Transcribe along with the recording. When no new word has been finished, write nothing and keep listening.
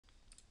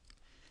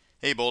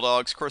Hey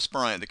Bulldogs, Chris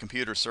Bryant, the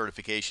Computer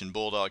Certification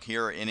Bulldog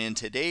here, and in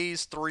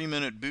today's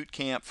 3-minute boot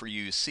camp for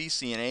you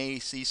CCNA,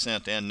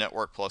 CCNA and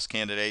Network Plus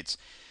candidates,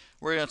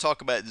 we're going to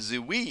talk about the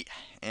OUI,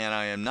 and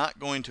I am not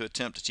going to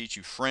attempt to teach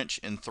you French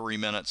in 3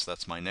 minutes.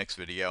 That's my next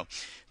video.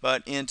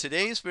 But in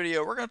today's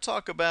video, we're going to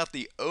talk about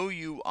the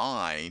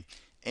OUI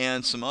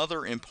and some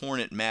other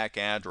important MAC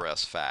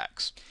address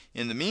facts.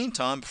 In the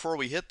meantime, before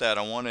we hit that,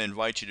 I want to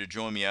invite you to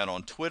join me out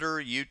on Twitter,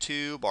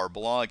 YouTube, our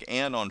blog,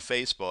 and on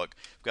Facebook.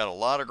 We've got a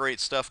lot of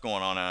great stuff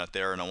going on out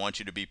there, and I want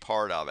you to be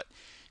part of it.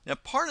 Now,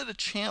 part of the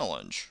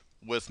challenge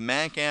with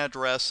MAC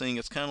addressing,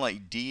 it's kind of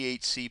like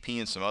DHCP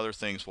and some other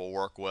things we'll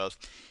work with,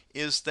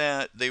 is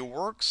that they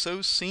work so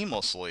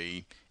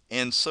seamlessly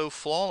and so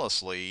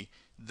flawlessly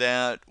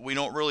that we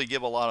don't really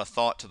give a lot of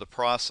thought to the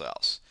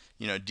process.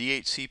 You know,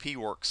 DHCP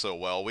works so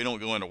well, we don't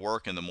go into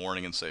work in the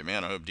morning and say,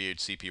 man, I hope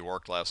DHCP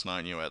worked last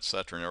night,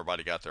 etc., and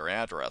everybody got their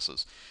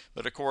addresses.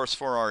 But of course,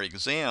 for our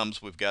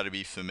exams, we've got to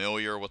be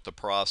familiar with the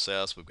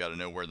process, we've got to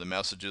know where the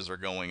messages are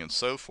going and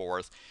so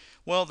forth.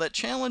 Well, that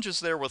challenge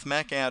is there with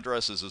MAC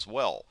addresses as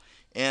well.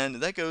 And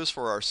that goes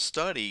for our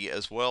study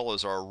as well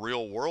as our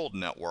real-world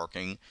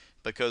networking,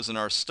 because in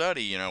our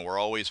study, we're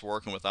always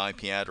working with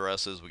IP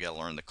addresses. We got to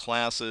learn the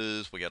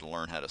classes, we got to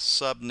learn how to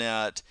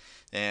subnet,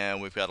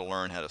 and we've got to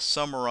learn how to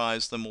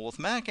summarize them. Well, with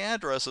MAC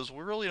addresses,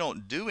 we really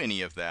don't do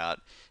any of that.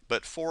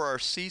 But for our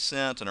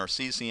CCENT and our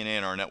CCNA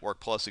and our Network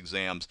Plus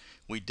exams,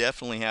 we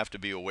definitely have to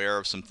be aware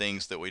of some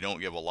things that we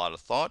don't give a lot of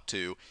thought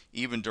to,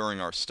 even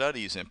during our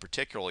studies and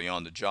particularly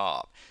on the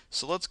job.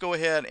 So let's go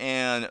ahead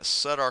and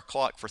set our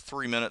clock for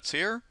 3 minutes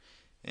here.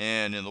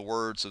 And in the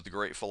words of the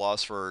great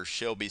philosopher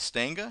Shelby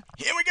Stenga,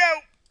 here we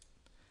go!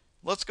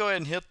 Let's go ahead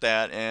and hit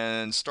that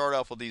and start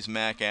off with these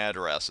MAC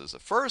addresses. The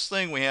first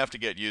thing we have to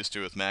get used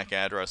to with MAC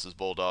addresses,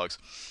 Bulldogs,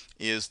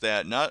 is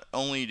that not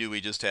only do we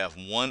just have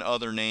one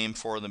other name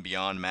for them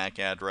beyond MAC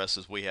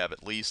addresses, we have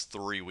at least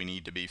 3 we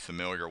need to be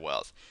familiar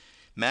with.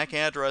 MAC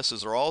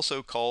addresses are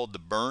also called the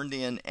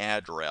burned-in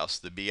address,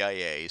 the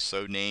BIA,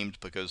 so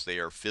named because they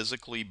are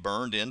physically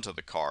burned into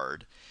the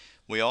card.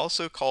 We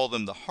also call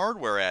them the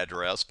hardware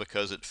address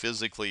because it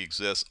physically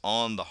exists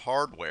on the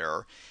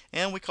hardware,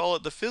 and we call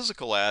it the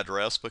physical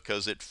address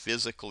because it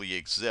physically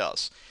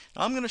exists.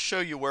 Now, I'm going to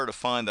show you where to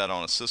find that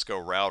on a Cisco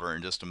router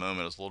in just a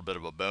moment as a little bit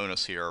of a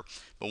bonus here.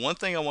 But one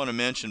thing I want to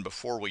mention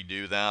before we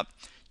do that,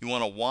 you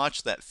want to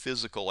watch that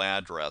physical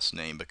address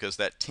name because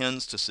that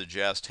tends to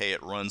suggest, hey,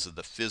 it runs at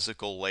the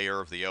physical layer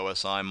of the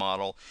OSI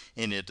model,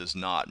 and it does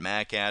not.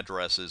 MAC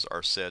addresses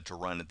are said to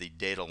run at the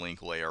data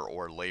link layer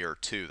or layer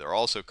 2. They're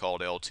also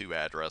called L2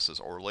 addresses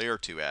or layer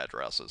 2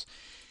 addresses.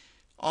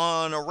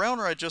 On a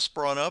router I just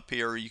brought up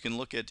here, you can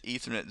look at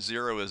Ethernet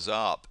 0 is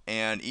up,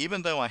 and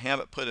even though I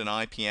haven't put an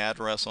IP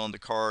address on the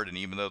card, and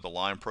even though the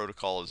line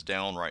protocol is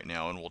down right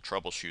now, and we'll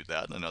troubleshoot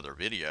that in another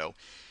video,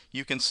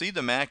 you can see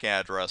the MAC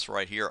address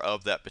right here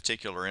of that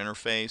particular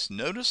interface.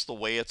 Notice the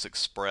way it's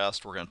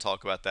expressed. We're going to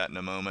talk about that in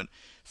a moment.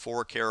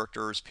 4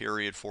 characters,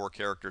 period, 4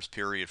 characters,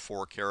 period,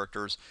 4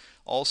 characters.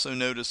 Also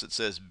notice it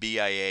says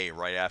BIA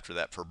right after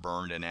that for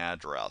burned in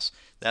address.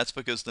 That's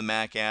because the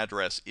MAC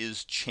address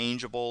is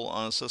changeable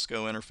on a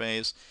Cisco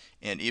interface,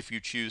 and if you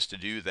choose to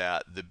do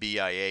that, the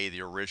BIA,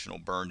 the original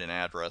burned in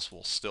address,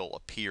 will still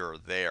appear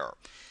there.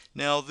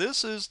 Now,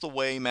 this is the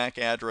way MAC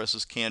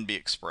addresses can be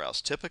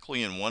expressed,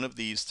 typically in one of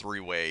these 3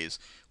 ways.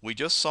 We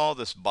just saw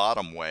this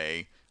bottom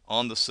way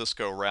on the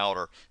Cisco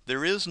router.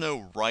 There is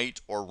no right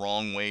or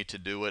wrong way to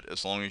do it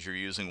as long as you're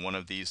using one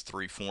of these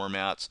 3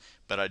 formats,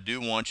 but I do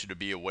want you to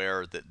be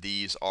aware that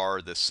these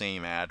are the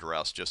same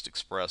address, just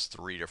expressed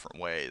 3 different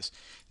ways.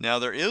 Now,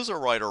 there is a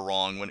right or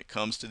wrong when it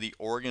comes to the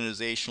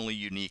organizationally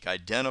unique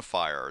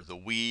identifier, the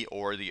OUI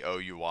or the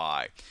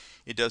OUI.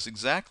 It does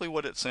exactly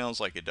what it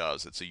sounds like it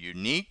does. It's a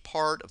unique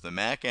part of the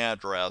MAC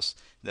address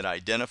that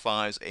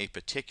identifies a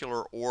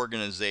particular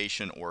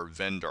organization or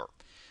vendor.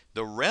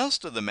 The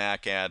rest of the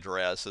MAC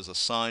address is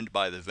assigned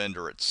by the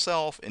vendor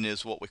itself and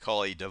is what we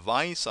call a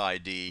device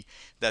ID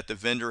that the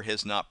vendor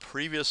has not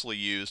previously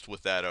used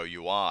with that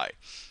OUI.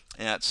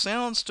 And it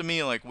sounds to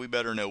me like we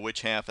better know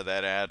which half of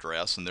that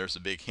address, and there's a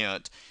big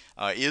hint,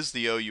 is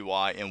the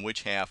OUI and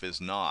which half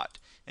is not.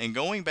 And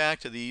going back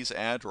to these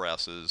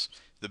addresses,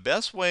 the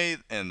best way,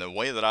 and the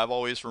way that I've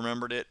always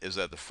remembered it, is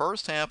that the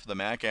first half of the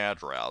MAC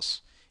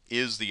address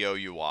is the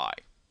OUI,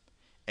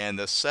 and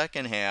the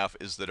second half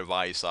is the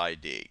device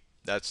ID.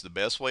 That's the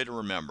best way to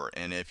remember.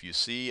 And if you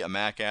see a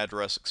MAC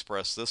address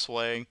expressed this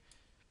way,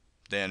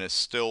 then it's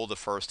still the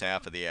first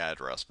half of the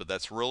address. But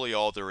that's really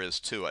all there is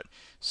to it.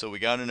 So we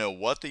got to know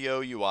what the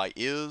OUI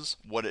is,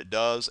 what it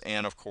does,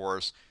 and of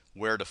course,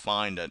 where to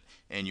find it.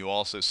 And you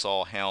also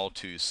saw how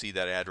to see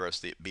that address,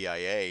 the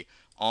BIA,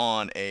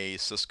 on a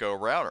Cisco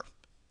router.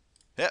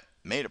 Yep,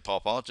 made it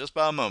pop off just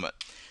by a moment.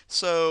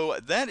 So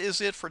that is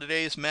it for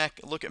today's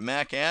look at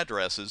MAC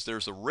addresses.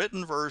 There's a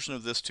written version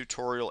of this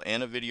tutorial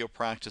and a video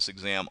practice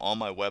exam on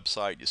my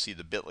website. You see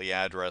the bit.ly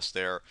address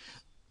there.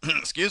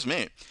 Excuse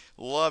me.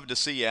 Love to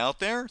see you out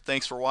there.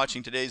 Thanks for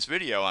watching today's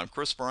video. I'm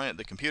Chris Bryant,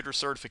 the Computer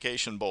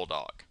Certification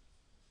Bulldog.